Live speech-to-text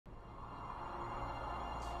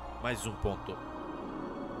Mais um ponto.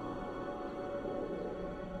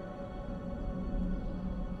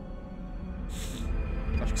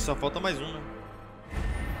 Acho que só falta mais um, né?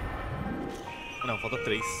 Não, falta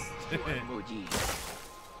 3.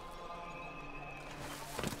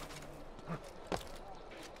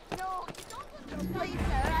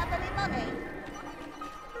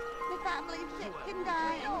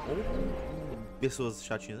 Pessoas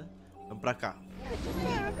chatinhas, né? Vamos pra cá.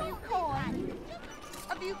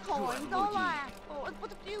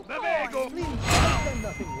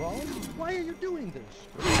 Why are you doing this?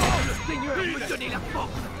 Le Seigneur me donnait la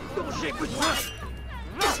force dont j'ai besoin.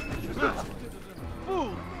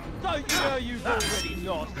 Fool! Don't you know you've already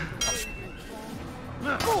lost?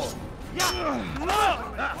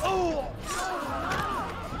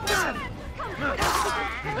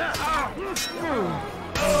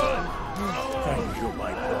 Thank you,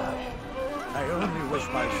 my boy. I only wish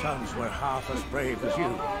my sons were half as brave as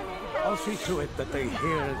you. I'll see to it that they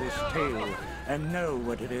hear this tale and know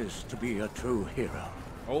what it is to be a true hero.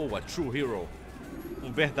 Oh, a true hero.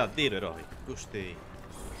 Verdadeiro herói. Gostei.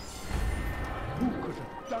 Who could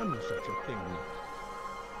have done such a thing?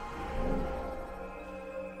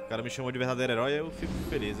 O cara me chamou de verdadeiro herói, eu fico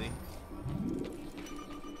feliz, hein?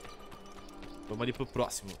 Vamos ali pro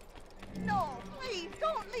próximo.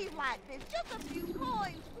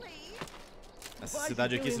 Essa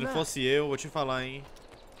cidade aqui, se não fosse eu, vou te falar, hein?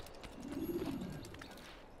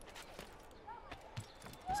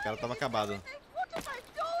 Esse cara tava acabado.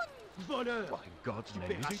 Voleur! What in God's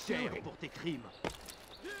name is he doing? Pour tes crimes.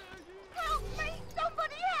 Help me!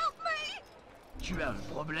 Somebody help me! Tu as un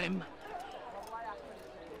problème?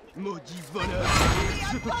 Maudit voleur!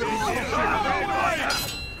 Je te fais te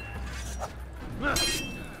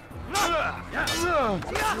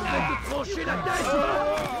trancher la tête!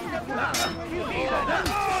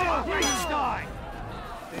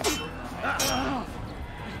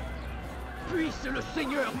 Puisse le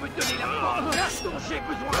Seigneur me donner la force dont j'ai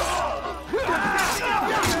besoin.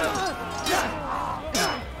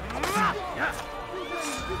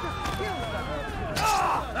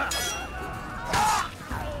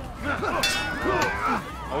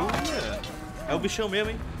 Oh, yeah. É o bichão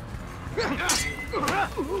mesmo, hein?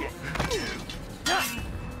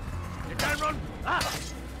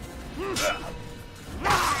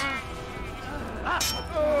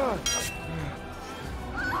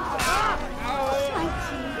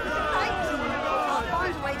 I'll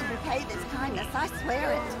find a way to repay this kindness, I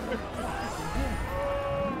swear it.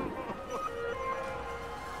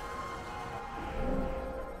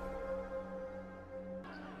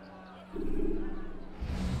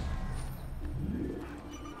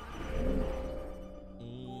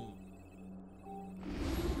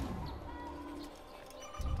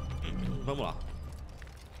 Vamos lá.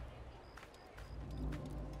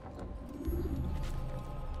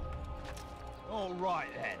 All right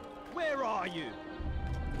then. Where are you?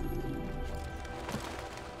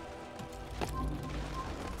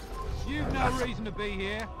 You've no reason to be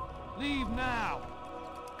here. Leave now.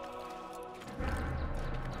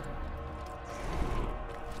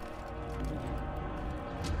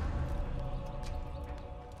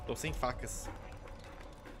 Tô sem facas.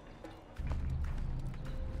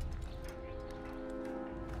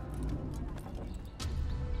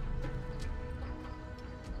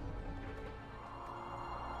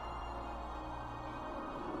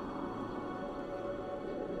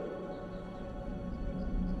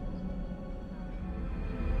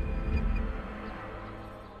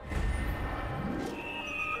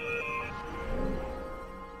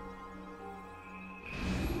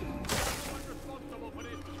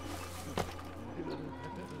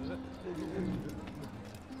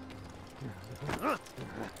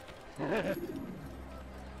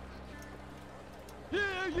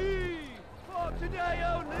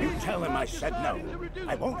 You tell him I said no.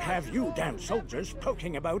 I won't have you damn soldiers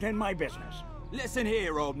poking about in my business. Listen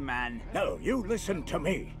here, old man. No, you listen to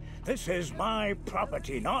me. This is my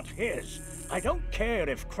property, not his. I don't care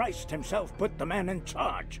if Christ himself put the man in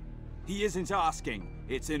charge. He isn't asking.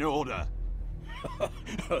 It's in order.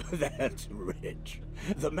 That's rich.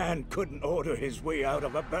 The man couldn't order his way out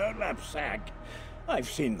of a burlap sack. I've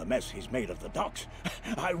seen the mess he's made of the docks.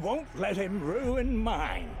 I won't let him ruin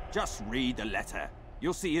mine. Just read the letter.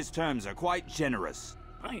 You'll see his terms are quite generous.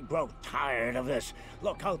 I grow tired of this.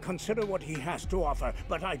 Look, I'll consider what he has to offer,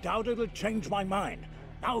 but I doubt it'll change my mind.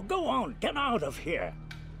 Now go on, get out of here.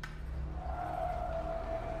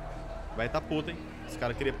 Vai tá puto, hein? Esse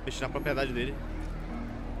cara queria mexer na propriedade dele.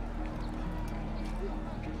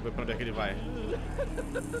 Vamos ver pra onde é que ele vai.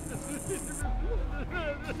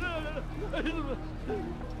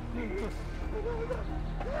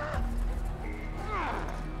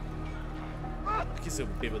 aqui, seu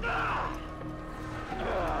bêbado.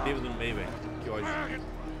 Bêbado no meio, velho. Que ódio.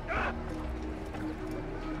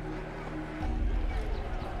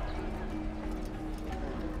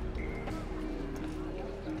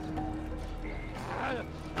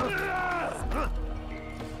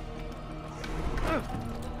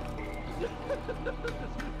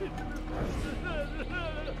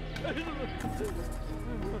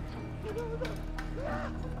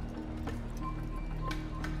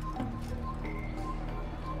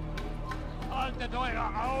 Haltet eure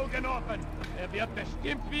Augen offen! Wird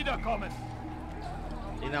bestimmt wiederkommen!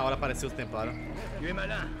 E na hora apareceu os templários. Tu es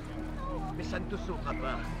malin, mais ça ne te sauvera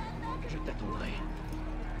pas. Je t'attendrai.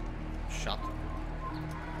 Chato.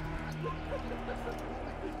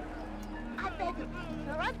 I beg of you,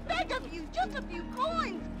 sir, I beg of you, just a few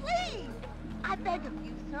coins, please! I beg of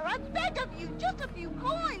you, sir, I beg of you, just a few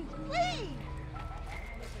coins, please!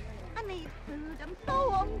 I need food, I'm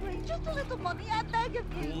so hungry, just a little money, I beg of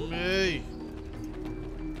you! Ei!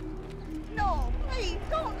 No, please,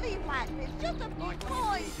 don't leave like this, just a few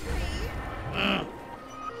coins, please!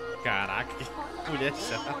 Caraca, que mulher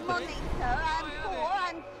chata. Money, sir, I'm poor,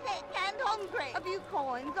 I'm sick and hungry. A few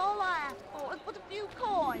coins, all I ask for is but a few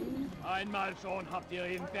coins. Einmal schon habt ihr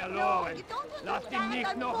ihn No, verloren. you don't Lasst ihn understand, nicht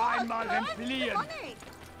I'm noch poor, einmal sir, I need entfliehen. money.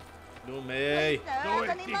 No meio. Sir, So I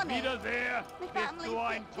ich need dich money. wiedersehe, My bist family's du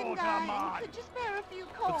ein sick and toter dying. Mann. Could you spare a few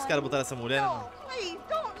Por que coins? os caras botaram essa mulher? No, please,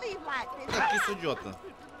 don't leave like this. Aqui, seu idiota.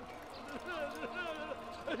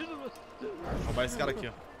 Vou roubar esse cara aqui,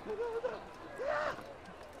 ó.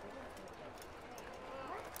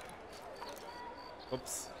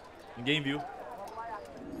 Ops. Ninguém viu.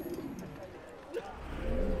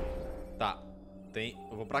 Tá. Tem.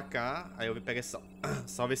 Eu vou pra cá. Aí eu vou pegar esse.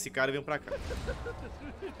 Salve esse cara e venho pra cá.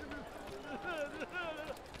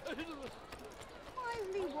 Why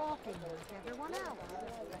isn't he walking with everyone else?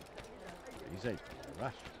 Easy.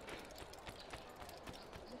 Rush.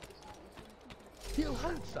 He'll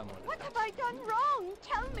hunt someone. What have I done wrong?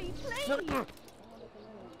 Tell me, please. Stop!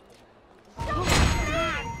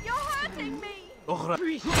 You're hurting me. Puisse le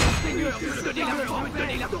Seigneur me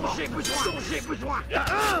donner la force, j'ai besoin.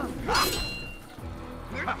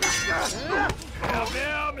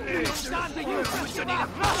 Erbärmlich! Seigneur me donner la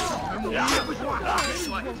force, j'ai besoin.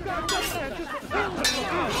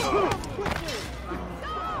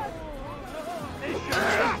 Ich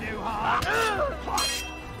will you hart!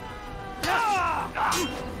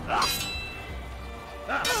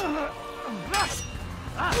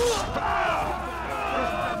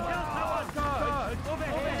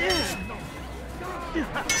 Tu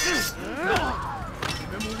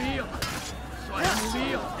veux mourir? Sois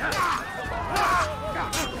mourir.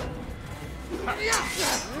 Du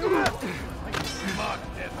magst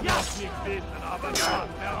es noch nicht wissen, aber du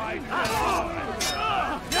hast bereits verloren!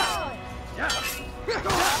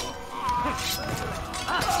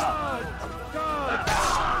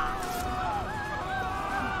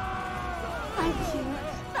 Thank you.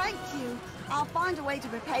 Thank you. I'll find a way to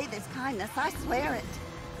repay this kindness, I swear it.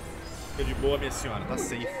 Fica de boa, minha senhora. Tá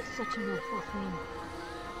safe. Such an awful thing.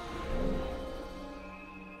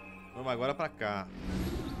 Vamos agora pra cá.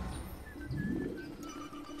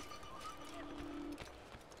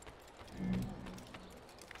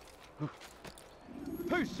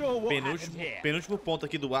 Who saw what happened here? Penúltimo ponto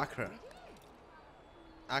aqui do Acra.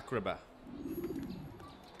 Acraba.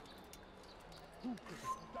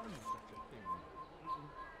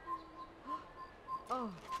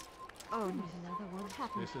 Oh, not another one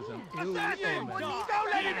happened. This is an here. ill omen.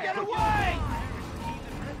 Don't let him get away!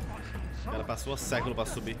 O cara passou um século pra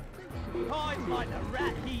subir. Hides like the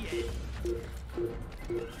rat he is.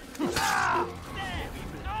 There!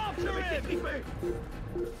 After him!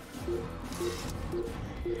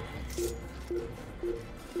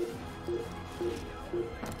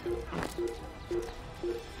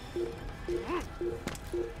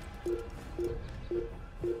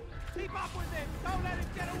 Keep up with him! Don't let him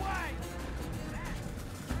get away!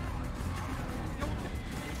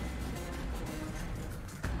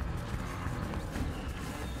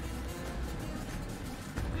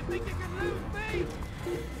 You think you can lose me?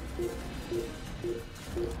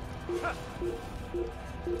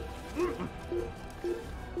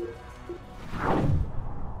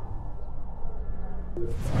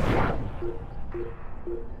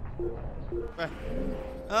 Ué.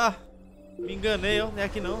 Ah! Me enganei, ó. Não é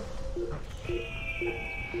aqui não.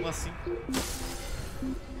 Como assim?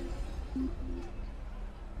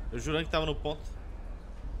 Eu jurando que tava no ponto.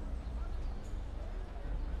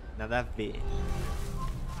 Nada a ver.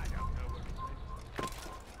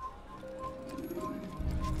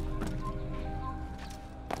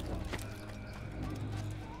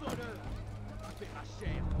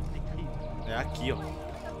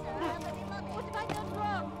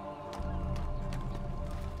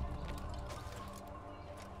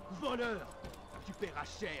 Voleur, tu paieras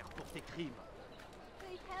cher pour tes crimes.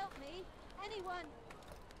 Please help me. Anyone.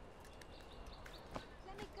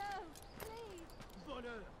 Let me go, please.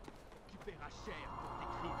 Voleur, tu paieras cher pour tes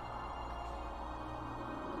crimes.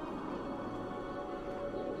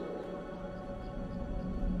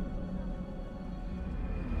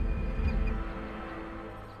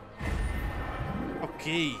 Ok.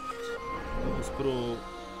 Vamos pro...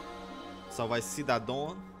 salvar esse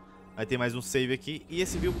cidadão. Aí tem mais um save aqui. E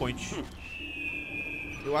esse viewpoint.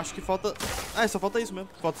 Eu acho que falta... ah, só falta isso mesmo.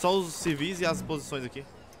 Falta só os civis e as posições aqui.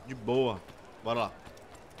 De boa. Bora lá.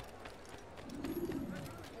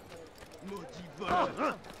 Maudit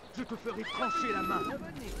voleur, je te ferai trancher la main.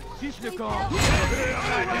 Fiche le camp.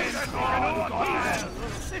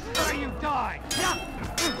 This is where you die.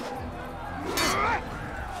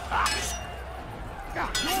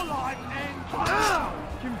 Your life ends now.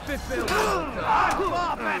 Tu me fais peur.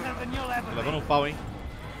 Far better than you'll ever Tô be. levando um pau, hein.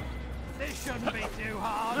 This shouldn't be too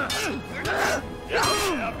hard.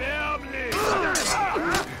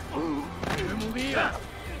 Tu veux mourir?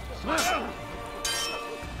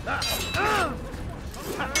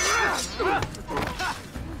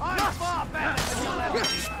 I'm far better than you'll ever be.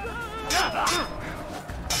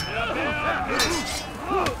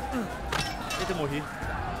 Eita, morri.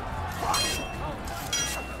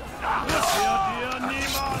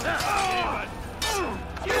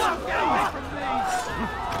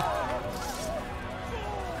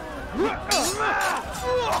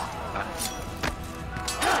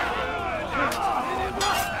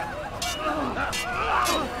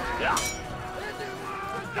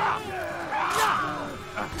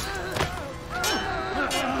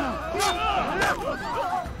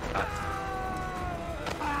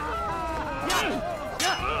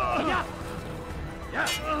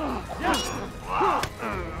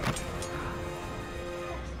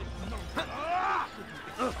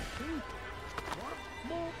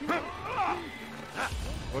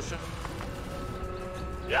 Poxa.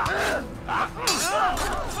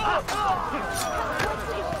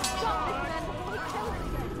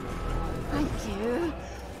 Thank you.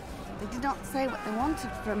 They did not say what they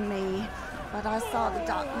wanted from me, but I saw the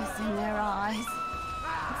darkness in their eyes.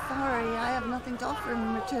 I'm sorry, I have nothing to offer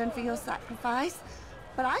in return for your sacrifice,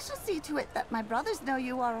 but I shall see to it that my brothers know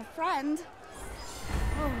you are a friend.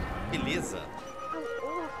 Beleza.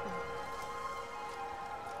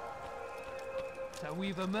 So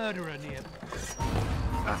we've a murderer near.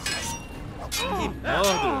 Que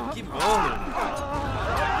mordo, que mordo.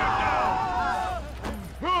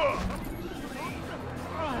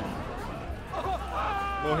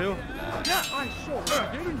 Morreu?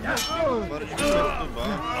 Bora de perturbar.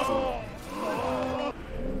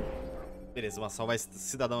 Beleza, vamos salvar esse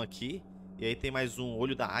cidadão aqui. E aí tem mais um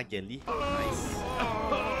olho da águia ali. Nice.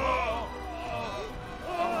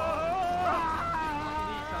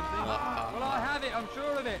 Well, I have it, I'm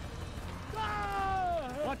sure of it.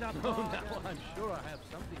 What up? Oh, now I'm sure I have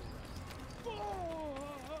something.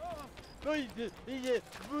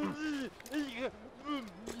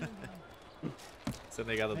 Ser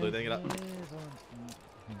negado doido é engraçado.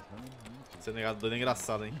 Ser negado doido é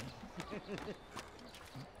engraçado, hein?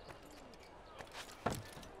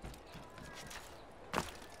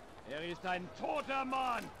 Ist ein toter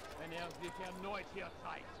Mann, wenn sich erneut hier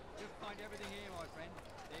zeigt. Just find everything here, my friend.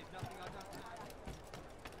 There's nothing I don't know.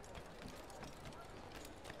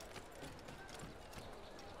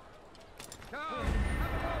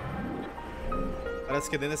 Parece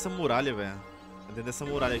que é dentro dessa muralha, velho. É dentro dessa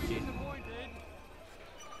muralha aqui.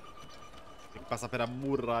 Tem que passar pela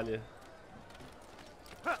muralha.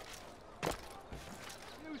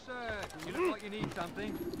 You, sir, you look like you need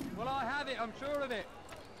something. Well, I have it, I'm sure of it.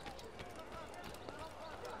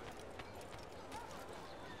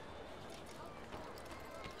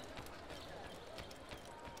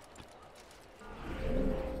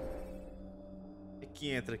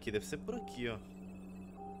 Que entra aqui, deve ser por aqui, ó.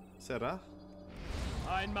 Será?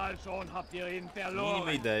 Einmal schon habt ihr ihn verloren.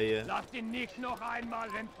 Mínima ideia. Lasst ihn nicht noch einmal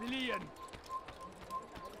entfliehen.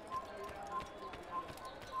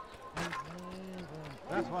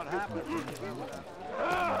 That's what happened.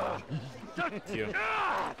 Aqui, ó.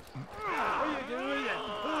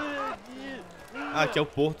 Ah, aqui é o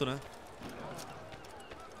porto, né?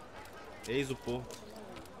 Eis o porto.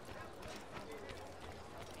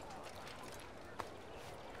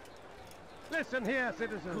 Listen here,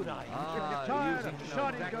 citizen. Good eye. If you're tired of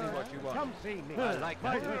shoddy girls, come see me. I like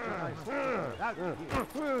that. Out here.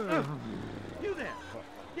 You there?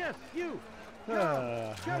 Yes, you.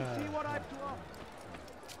 Come see what I've to offer.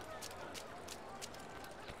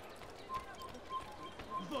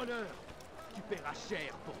 Voleur, tu paieras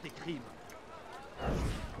cher pour tes crimes.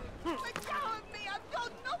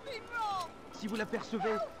 Si vous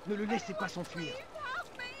l'apercevez, ne le laissez pas s'enfuir.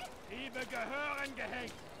 Liebe gehören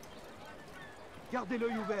gehängt. Gardez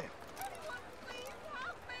l'œil ouvert.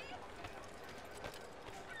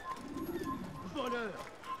 Voleur,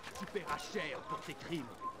 tu paieras cher pour tes crimes.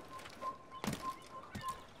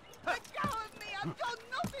 Let go of me! I've done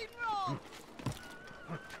nothing wrong!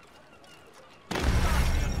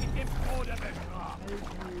 Im Tode bestraft.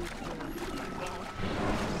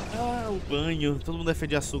 Ah, o banho. Todo mundo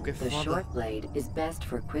defende açúcar, é The foda. short blade is best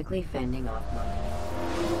for quickly fending off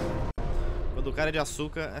monkeys. Quando o cara é de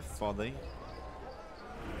açúcar, é foda, hein?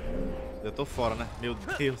 Eu tô fora, né? Meu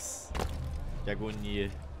Deus. Que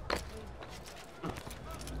agonia.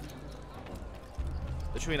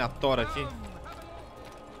 Deixa eu ir na tora aqui.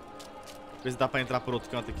 Ver se dá pra entrar por outro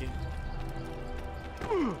canto aqui.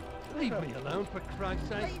 Leave me alone, for Christ's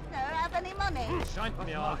sake. Please, sir, have any money? Scheint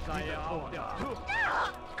mir, als sei auch da.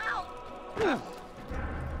 Ow!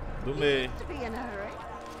 Do meio. To be in a hurry.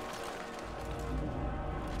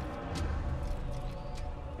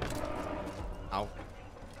 Au.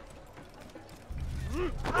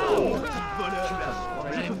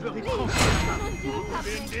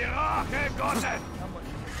 Bin die Rache Gottes!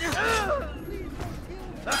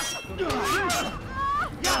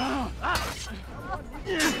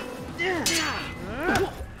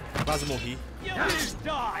 Quase morri.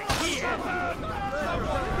 Die here!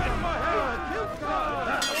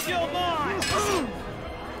 You're mine!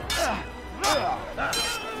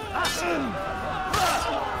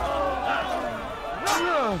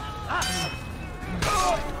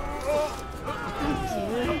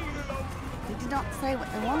 They did not say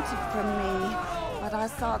what they wanted from me, but I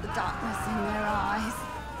saw the darkness in their eyes.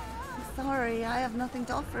 I'm sorry, I have nothing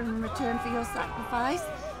to offer in return for your sacrifice,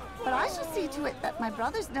 but I shall see to it that my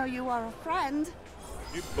brothers know you are a friend.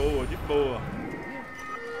 De boa, de boa.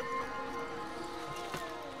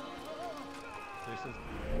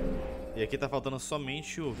 E aqui tá faltando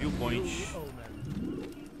somente o viewpoint.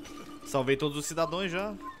 Salvei todos os cidadãos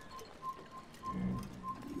já.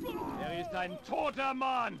 Ist ein toter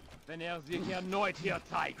Mann, wenn sich erneut hier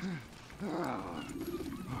zeigt.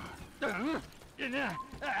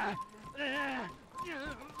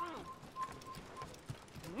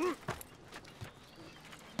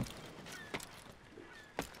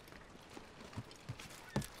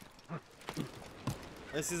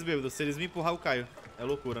 Esses bêbados, se eles me empurrar, eu caio. É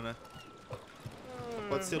loucura, né?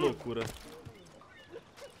 Pode ser loucura.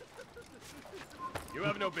 You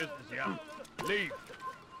have no business here. Leave.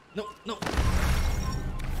 Não, não.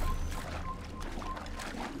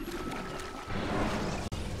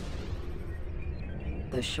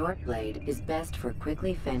 The short blade is best for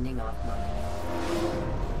quickly fending off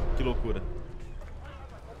monkeys. Que loucura.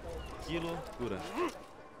 Que loucura.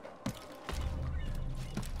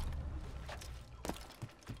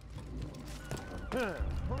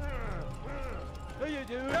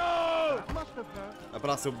 Vai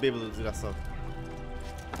pra lá, seu bêbado desgraçado.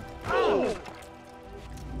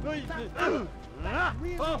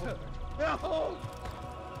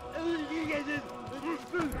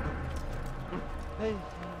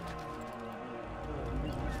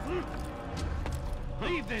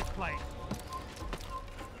 Leave this place.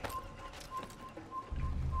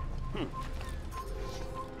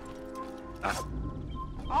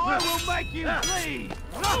 I will make you bleed.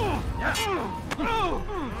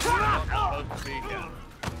 Supposed to be here.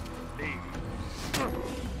 Leave.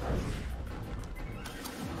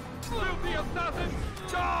 Will the assassin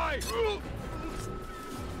die?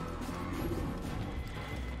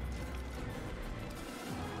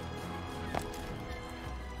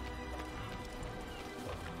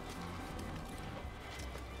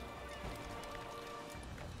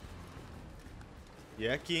 E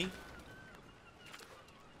é aqui, hein?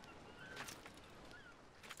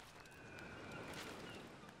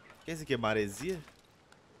 Que esse aqui é maresia?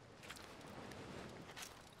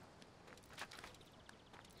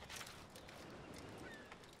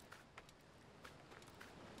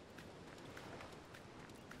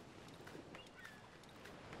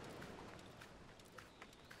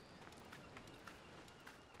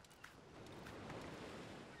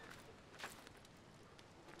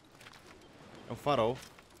 É um farol,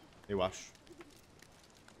 eu acho.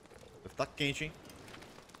 Deve estar quente, hein?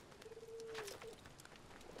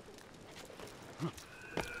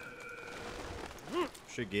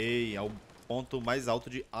 Cheguei ao ponto mais alto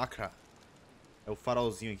de Accra. É o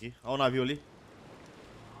farolzinho aqui. Olha o navio ali.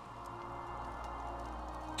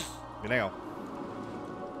 Bem legal.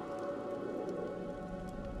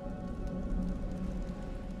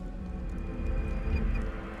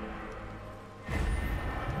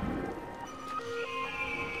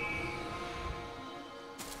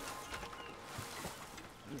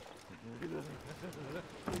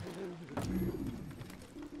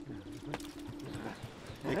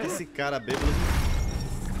 esse cara bêbado.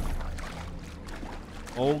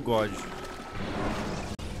 Oh, God.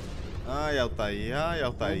 Ai, Altair. Ai,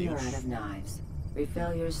 Altair.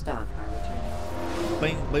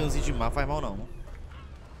 Banhozinho de mar faz mal, não.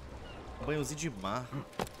 Banhozinho de mar.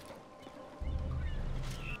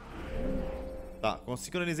 Tá,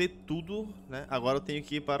 sincronizei tudo, né? Agora eu tenho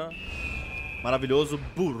que ir para maravilhoso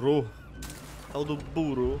burô. Tal do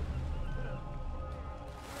burô.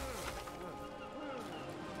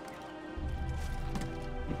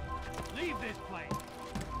 Leave this place.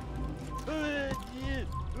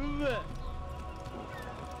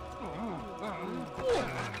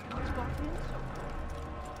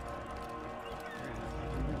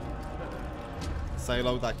 Sair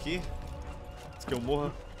logo daqui. Antes que eu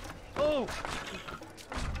morra. Oh!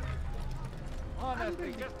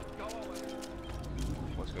 Honestly, just go away.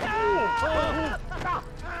 What's going on?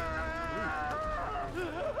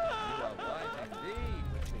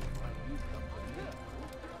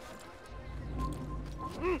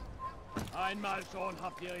 Einmal schon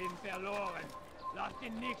habt ihr ihn verloren. Lasst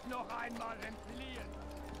ihn nicht noch einmal entfliehen.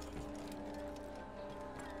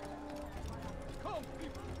 Komm!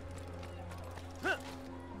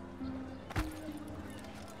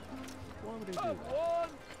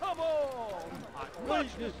 Come on!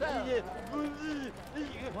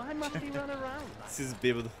 Why must he run around? Esses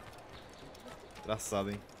bêbados. Engraçado,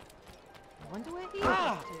 hein? Wonder where he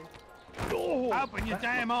went to. Open your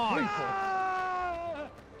damn eyes!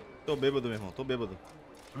 Tô bêbado, meu irmão. Tô bêbado.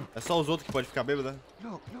 É só os outros que podem ficar bêbados, né?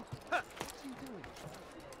 Look, look. What's he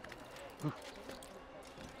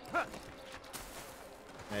doing?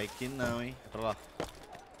 É que não, hein? É pra lá.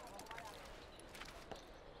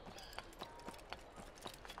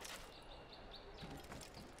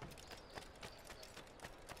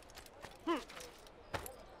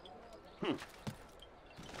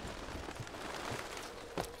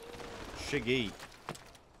 Cheguei.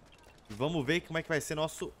 E vamos ver como é que vai ser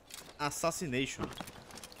nosso assassination.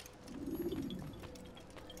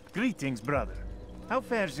 Greetings, brother. How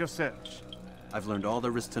fares your search? I've learned all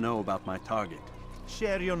there is to know about my target.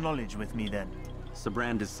 Share your knowledge with me, then.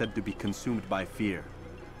 Sibrand is said to be consumed by fear,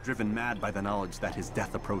 driven mad by the knowledge that his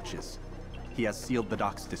death approaches. He has sealed the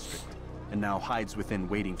docks district, and now hides within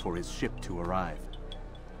waiting for his ship to arrive.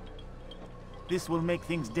 This will make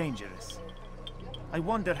things dangerous. I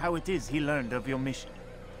wonder how it is he learned of your mission.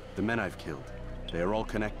 The men I've killed, they are all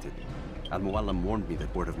connected. Al-Muallim warned me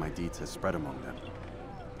that word of my deeds has spread among them.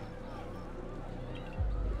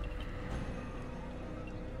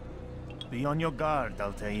 Be on your guard,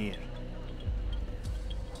 Altair.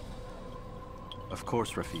 Of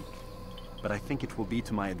course, Rafiq. But I think it will be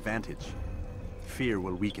to my advantage. Fear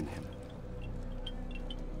will weaken him.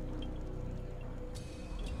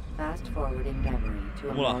 Fast forwarding memory to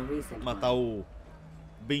a Vamos lá, more recent matar one. o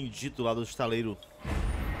bendito lá do estaleiro.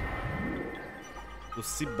 O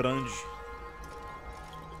Sibrand.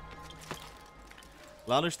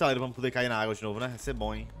 Lá no estaleiro vamos poder cair na água de novo, né? Vai ser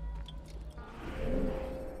bom, hein?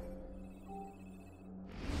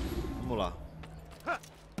 Vamos lá.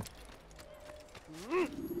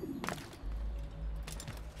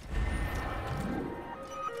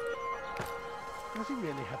 Does he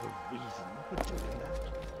really have a reason for doing that?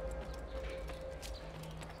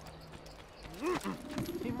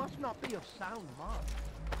 He must not be of sound mind.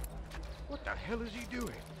 What the hell is he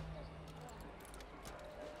doing?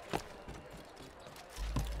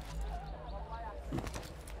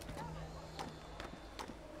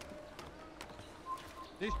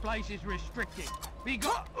 This place is restricted. Be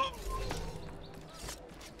gone!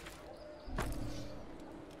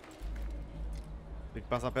 Tem que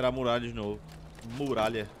passar pela muralha de novo.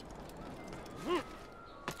 Muralha.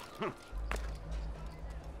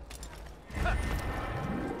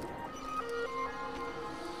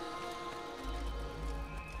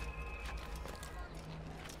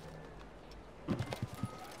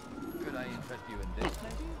 Could I interest you in this,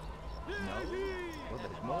 maybe? No? Well,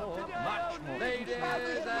 there's more. Much more. Ladies and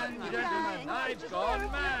gentlemen, I've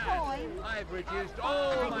gone mad. I've reduced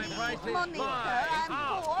all my prices by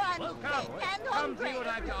half. Well, come see what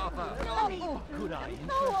I've to offer. Could I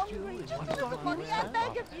No, hungry. Just a little money, I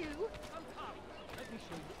beg of you.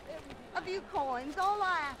 A few coins, all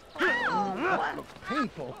I ask for. Oh,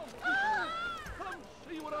 people? Come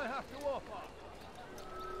see what I have to offer.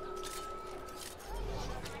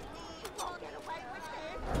 Get away with this.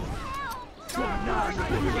 Help!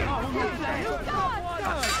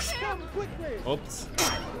 Ops.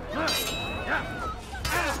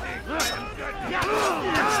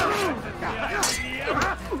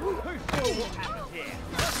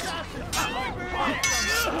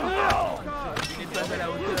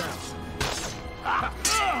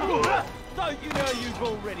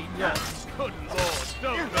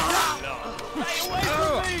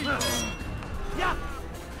 Yeah.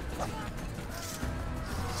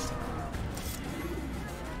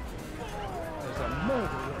 There's a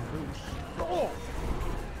murderer loose. Oh!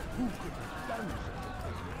 Who could have done such a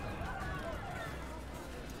thing?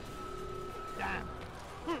 Damn!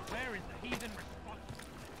 Where is the heathen response?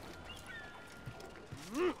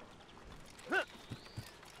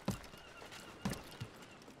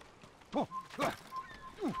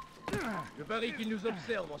 Je parie qu'il nous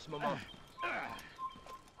observe en ce moment.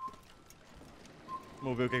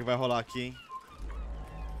 Vamos ver o que vai rolar aqui, hein?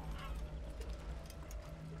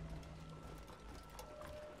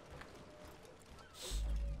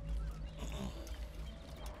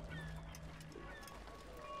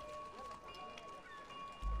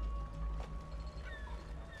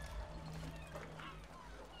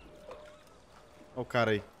 Olha o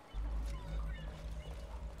cara aí.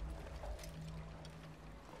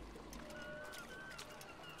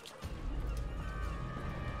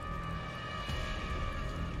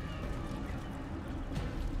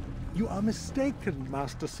 You are mistaken,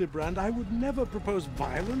 Master Sibrand. I would never propose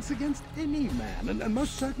violence against any man, and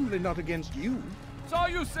most certainly not against you. So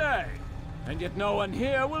you say, and yet no one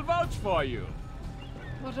here will vouch for you.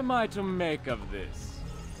 What am I to make of this?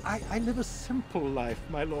 I live a simple life,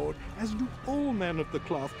 my lord, as do all men of the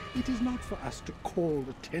cloth. It is not for us to call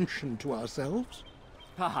attention to ourselves.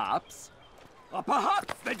 Perhaps. Or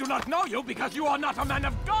perhaps they do not know you because you are not a man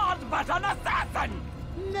of God, but an assassin!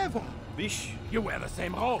 Never! Vixe. You wear the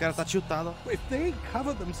same O robes. cara tá tiltado. If they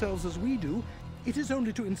cover themselves as we do, it is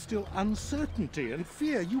only to instill uncertainty and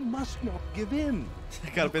fear. You must not give in.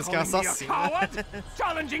 O cara pensa que é assassino. Coward?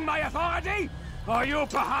 Challenging my authority? Are you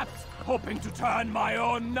perhaps hoping to turn my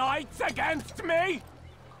own knights against me?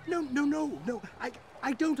 No.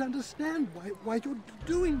 I don't understand why you're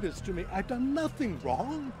doing this to me. I've done nothing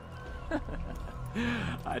wrong.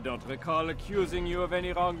 I don't recall accusing you of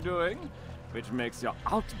any wrongdoing, which makes your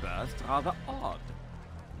outburst rather odd.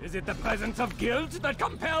 Is it the presence of guilt that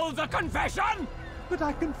compels a confession? But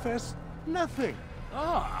I confess nothing.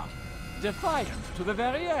 Ah, defiant to the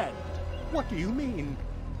very end. What do you mean?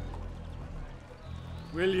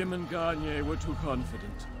 William and Garnier were too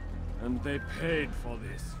confident, and they paid for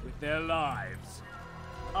this with their lives.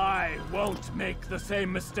 I won't make the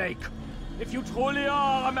same mistake. If you truly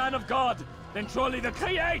are a man of God, then surely the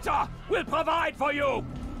Creator will provide for you.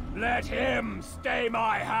 Let him stay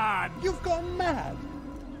my hand. You've gone mad.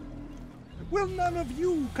 Will none of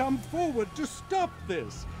you come forward to stop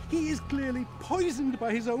this? He is clearly poisoned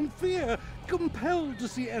by his own fear, compelled to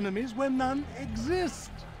see enemies where none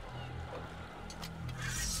exist.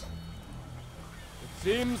 It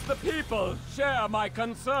seems the people share my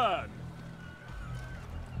concern.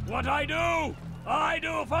 What I do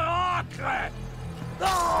for Acre!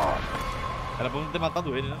 Era bom ter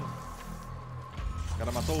matado ele, né? O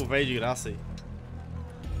cara matou o velho de graça aí.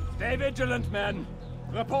 Stay vigilant, men.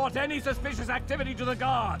 Report any suspicious activity to the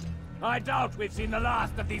guard. I doubt we've seen the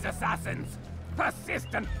last of these assassins.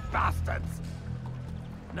 Persistent bastards.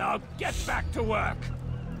 Now get back to work.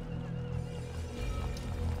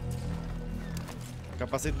 O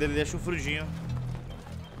capacete dele é chufrudinho.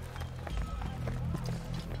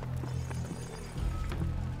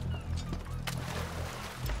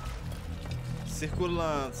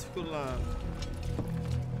 Circulando.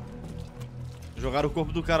 Jogaram o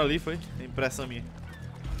corpo do cara ali, foi? É impressão minha.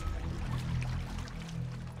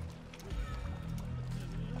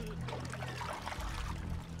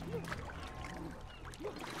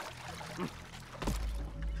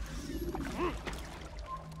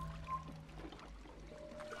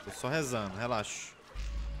 Tô só rezando, relaxa.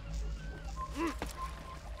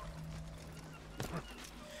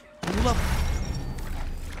 Pula.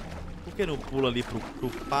 Por que não pula ali pro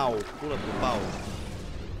pau? Pula pro pau.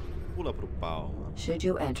 Pula pro pau. Should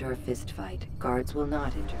you enter a fist fight, guards will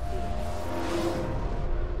not interfere.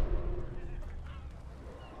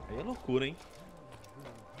 Aí é loucura, hein?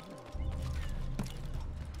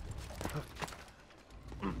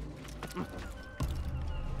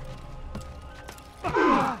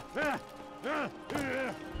 Why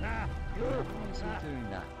is he doing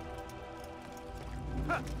that?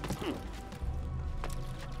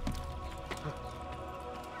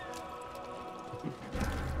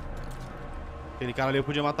 Aquele cara ali eu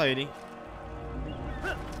podia matar ele, hein?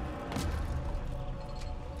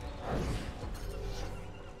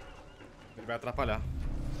 Ele vai atrapalhar.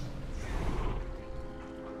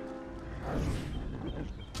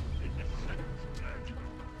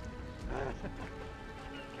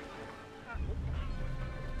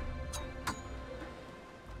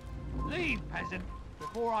 Leave, peasant,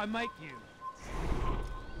 before I make you.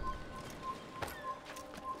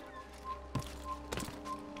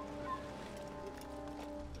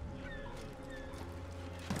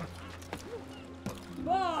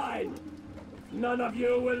 none of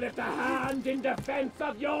you will lift a hand in defense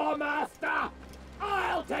of your master,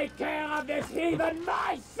 I'll take care of this heathen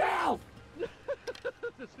myself!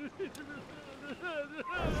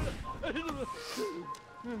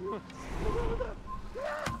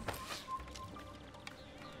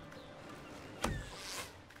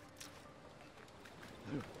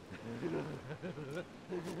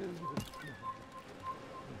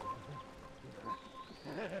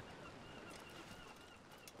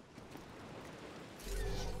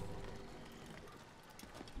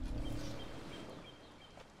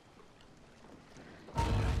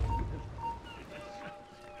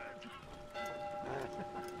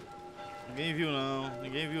 Ninguém viu não,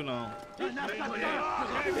 ninguém viu não.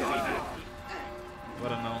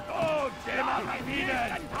 Agora não.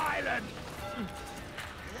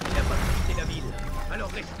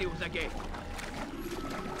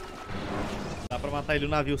 Dá pra matar ele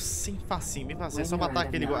no navio sem facinho, bem facinho. É só matar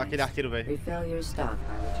aquele arqueiro velho. Refill your stock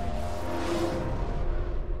by returning.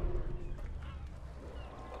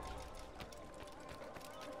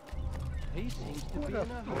 He seems to be in a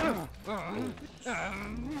hurry.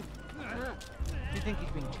 Do you think he's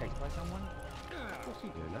being chased by someone? What's he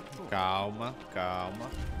doing that for? Calma, calma.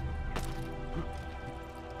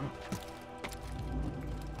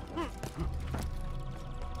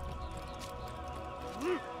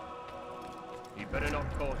 You better not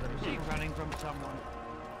cause him. Is he running from someone?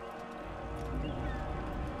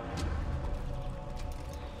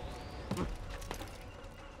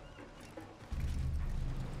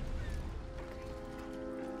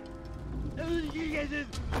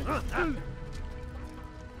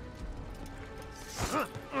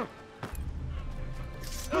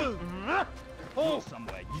 You're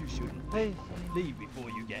somewhere you shouldn't be. Leave before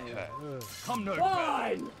you get hurt. Come no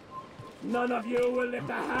Fine! None of you will lift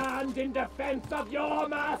a hand in defense of your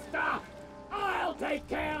master! I'll take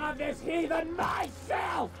care of this heathen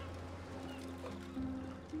myself!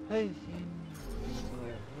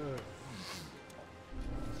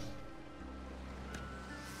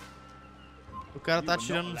 O cara tá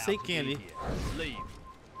atirando não sei quem ali. Leave.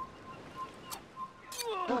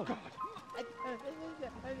 Oh, God.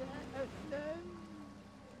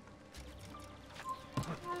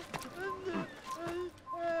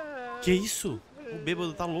 Que isso? O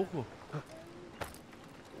bêbado tá louco.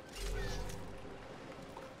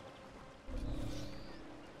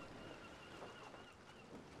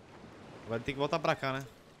 Vai ter que voltar pra cá, né?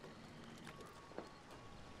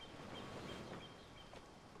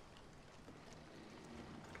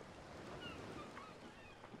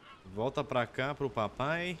 Volta pra cá pro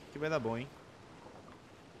papai, que vai dar bom, hein?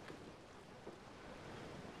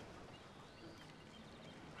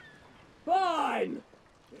 Fine!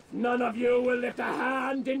 If none of you will lift a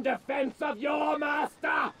hand in defense of your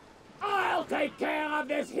master, I'll take care of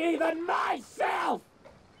this heathen myself!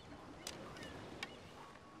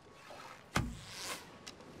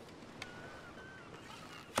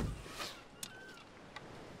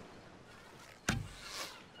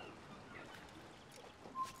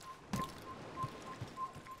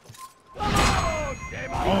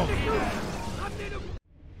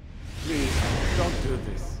 Please, don't do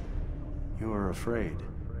this. You are afraid.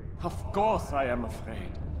 Of course I am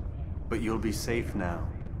afraid. But you'll be safe now,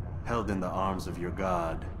 held in the arms of your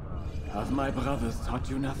god. Have my brothers taught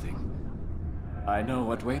you nothing? I know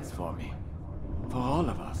what waits for me. For all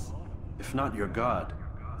of us. If not your god,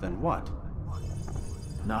 then what?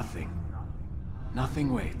 Nothing.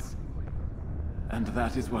 Nothing waits. And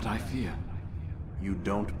that is what I fear. You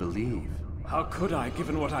don't believe. How could I,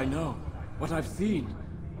 given what I know? What I've seen?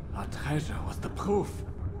 Our treasure was the proof.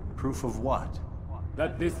 Proof of what?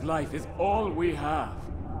 That this life is all we have.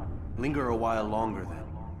 Linger a while longer then,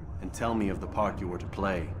 and tell me of the part you were to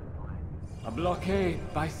play. A blockade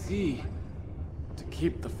by sea. To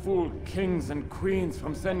keep the fool kings and queens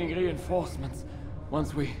from sending reinforcements.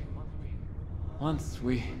 Once we...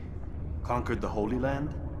 Conquered the Holy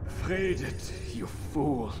Land? Freed it, you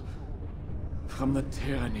fool. From the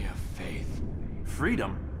tyranny of faith.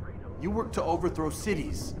 Freedom? You worked to overthrow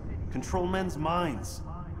cities, control men's minds,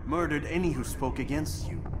 murdered any who spoke against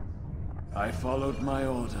you. I followed my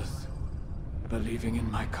orders, believing in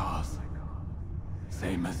my cause.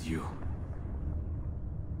 Same as you.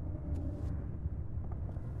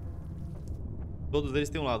 Todos eles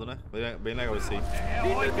têm um lado, né? Bem legal isso aí.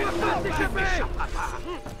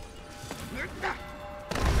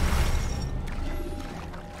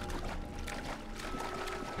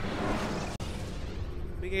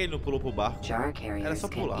 Por que ele não pulou pro barco? Jar carriers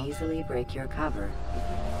can easily break your cover.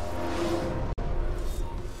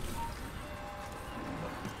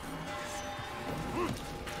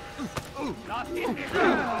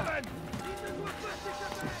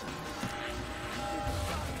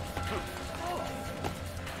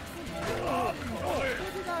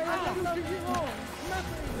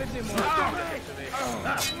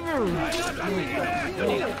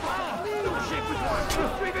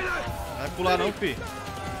 Vai pular não, fi.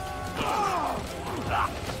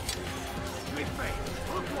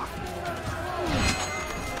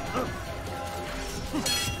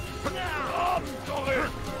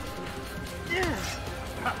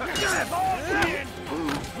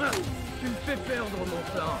 Tu me fais perdre mon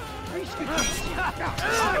temps. Puisque tu es far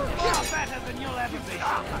better than you'll ever be.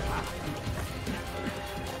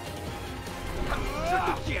 Je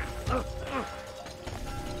te tiens.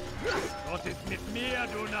 Was ist mit mir,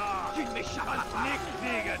 du Narr? Tu ne m'échapperas pas. Nichts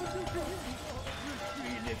wegen. Je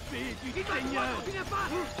suis l'épée du Seigneur. Continuez pas.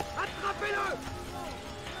 Attrapez-le.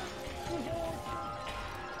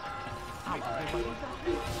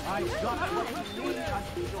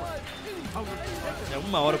 É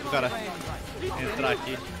 1 hora pro cara entrar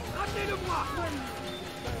aqui.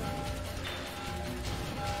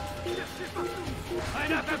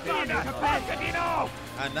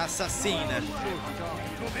 An assassina.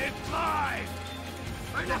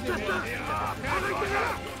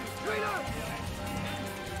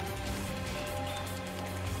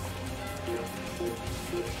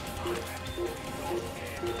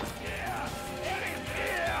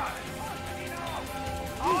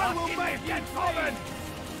 I will make it common!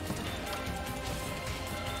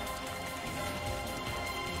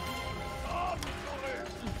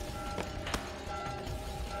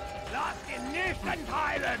 Lasst ihn nicht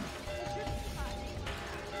entheilen!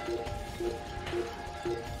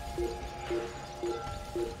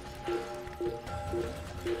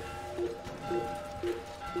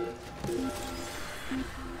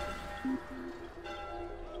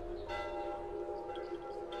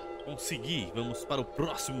 Consegui, vamos para o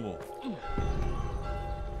próximo.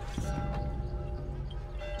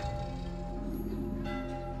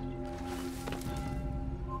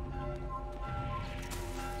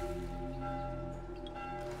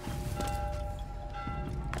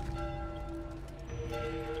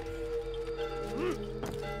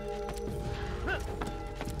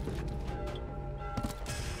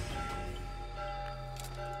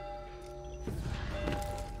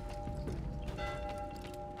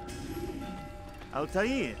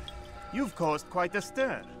 Altair, you've caused quite a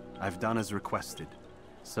stir. I've done as requested.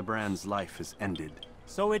 Sibrand's life is ended.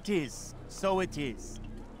 So it is. So it is.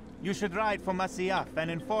 You should ride for Masyaf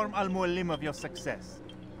and inform Al-Mualim of your success.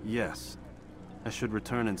 Yes. I should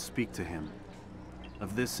return and speak to him.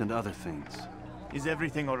 Of this and other things. Is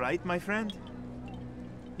everything all right, my friend?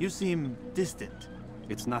 You seem distant.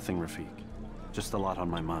 It's nothing, Rafik. Just a lot on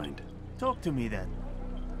my mind. Talk to me then.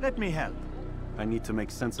 Let me help. I need to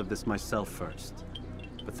make sense of this myself first.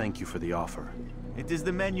 But thank you for the offer. It is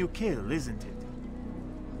the men you kill, isn't it?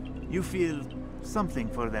 You feel something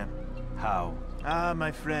for them. How? Ah,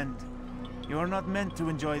 my friend. You are not meant to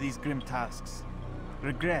enjoy these grim tasks.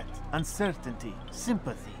 Regret, uncertainty,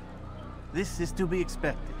 sympathy. This is to be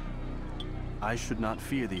expected. I should not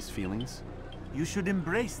fear these feelings. You should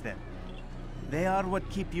embrace them. They are what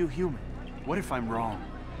keep you human. What if I'm wrong?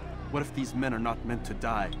 What if these men are not meant to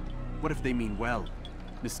die? What if they mean well?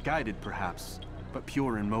 Misguided, perhaps, but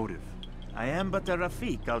pure in motive. I am but a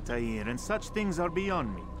Rafik, Altair, and such things are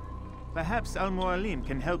beyond me. Perhaps Al-Mualim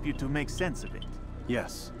can help you to make sense of it.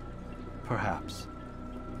 Yes, perhaps.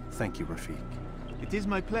 Thank you, Rafik. It is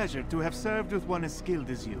my pleasure to have served with one as skilled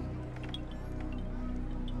as you.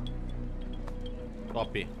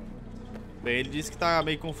 Top. Bem, ele disse que tá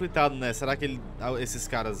meio conflitado, né? Será que esses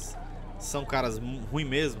caras são caras ruins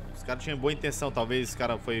mesmo? Os caras tinham boa intenção, talvez esse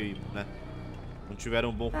cara foi, né? Não tiveram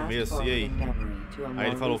um bom começo, e aí? Aí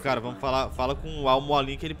ele falou, cara, vamos fala com o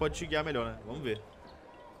Al-Mualim que ele pode te guiar melhor, né? Vamos ver.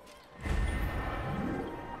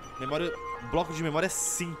 Memória, bloco de memória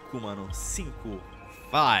 5, mano. 5. 5.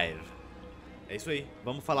 É isso aí.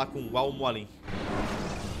 Vamos falar com o Al-Mualim.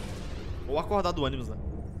 Ou acordar do ânimos, né?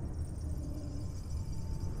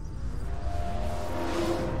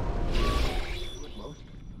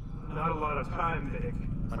 Not a lot of time, Vic.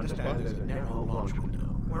 Understand there's a narrow launch window.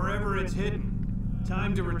 Wherever it's hidden,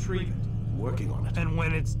 time to retrieve it. Working on it. And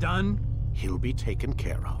when it's done, he'll be taken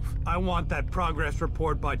care of. I want that progress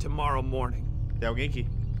report by tomorrow morning. Tem alguém aqui?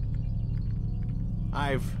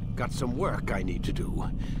 I've got some work I need to do.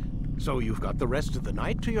 So you've got the rest of the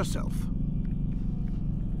night to yourself.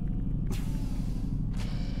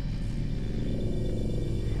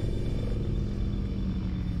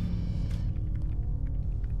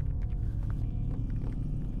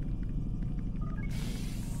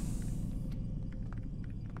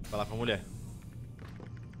 Falar com a mulher.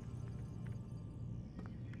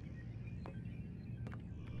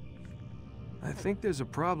 I think there's a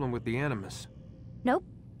problem with the Animus. Nope,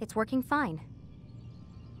 it's working fine.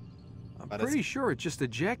 I'm pretty sure it just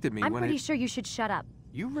ejected me I'm when pretty sure you should shut up.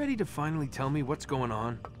 You ready to finally tell me what's going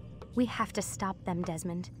on? We have to stop them,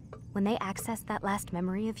 Desmond. When they access that last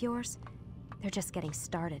memory of yours, they're just getting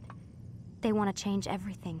started. They want to change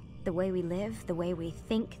everything. The way we live, the way we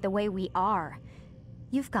think, the way we are.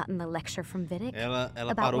 You've gotten the lecture from Vidic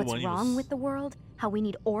about what's wrong with the world, how we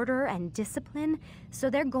need order and discipline, so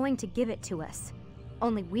they're going to give it to us.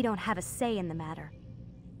 Only we don't have a say in the matter.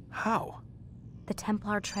 How? The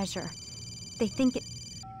Templar treasure. They think it...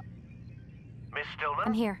 Miss Stillman?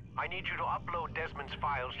 I'm here. I need you to upload Desmond's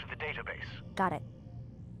files to the database. Got it.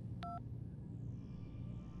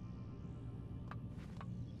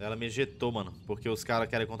 Ela me ejetou, mano, porque os caras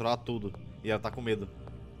querem controlar tudo. E ela tá com medo.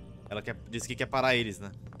 Ela disse que quer parar eles,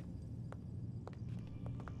 né?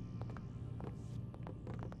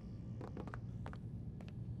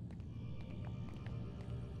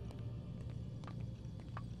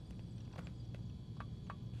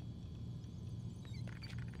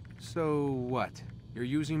 So what? You're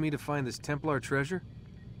using me to find this Templar treasure?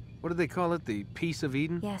 What do they call it? The Piece of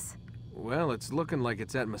Eden? Yes. Well, it's looking like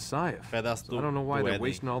it's at Messiah. So I don't know why they're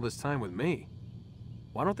wasting all this time with me.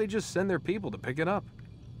 Why don't they just send their people to pick it up?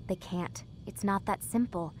 They can't. It's not that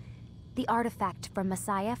simple. The artifact from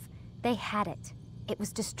Messiah, they had it. It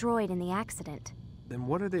was destroyed in the accident. Then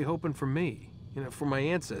what are they hoping for me? You know, for my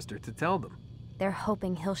ancestor to tell them? They're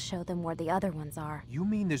hoping he'll show them where the other ones are. You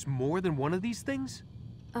mean there's more than one of these things?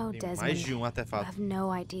 Oh, Desmond, you have no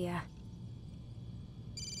idea.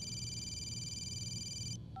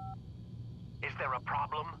 Is there a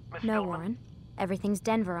problem, Miss No, Stillman? Warren. Everything's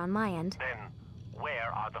Denver on my end. Then,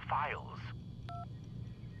 where are the files?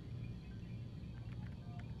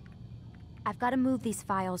 I've got to move these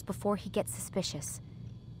files before he gets suspicious.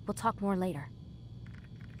 We'll talk more later.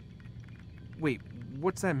 Wait,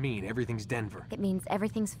 what's that mean, everything's Denver? It means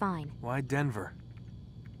everything's fine. Why Denver?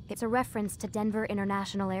 It's a reference to Denver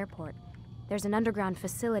International Airport. There's an underground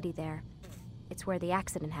facility there. It's where the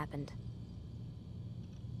accident happened.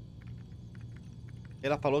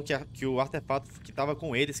 Ela falou que o artefato que estava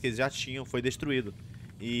com eles, que eles já tinham, foi destruído.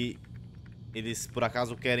 E eles, por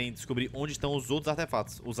acaso, querem descobrir onde estão os outros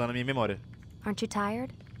artefatos, usando a minha memória. Aren't you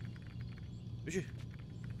tired? Vixe.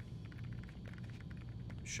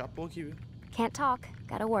 Chapou aqui, viu? Can't talk.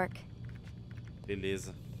 Gotta work.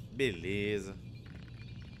 Beleza. Beleza.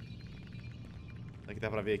 Será que dá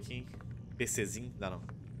pra ver aqui, hein? PCzinho? Dá não.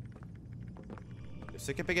 Eu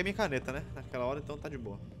sei que eu peguei minha caneta, né? Naquela hora, então tá de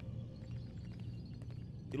boa.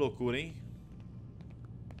 Que loucura, hein?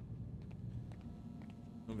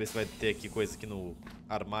 Vamos ver se vai ter aqui coisa aqui no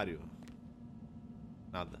armário.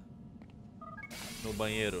 Nada. No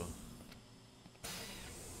banheiro.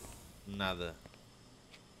 Nada.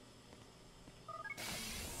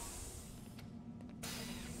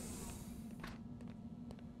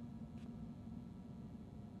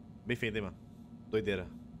 Bem feito, hein, mano? Doideira.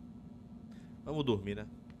 Vamos dormir, né?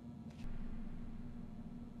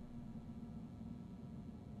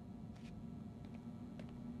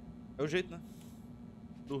 É o jeito, né?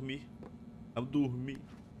 Dormir. Vamos dormir.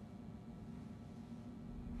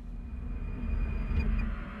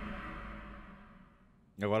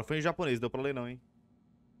 Agora foi em japonês, deu pra ler não, hein?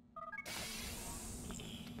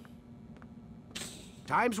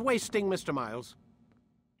 Time's wasting, Mr. Miles.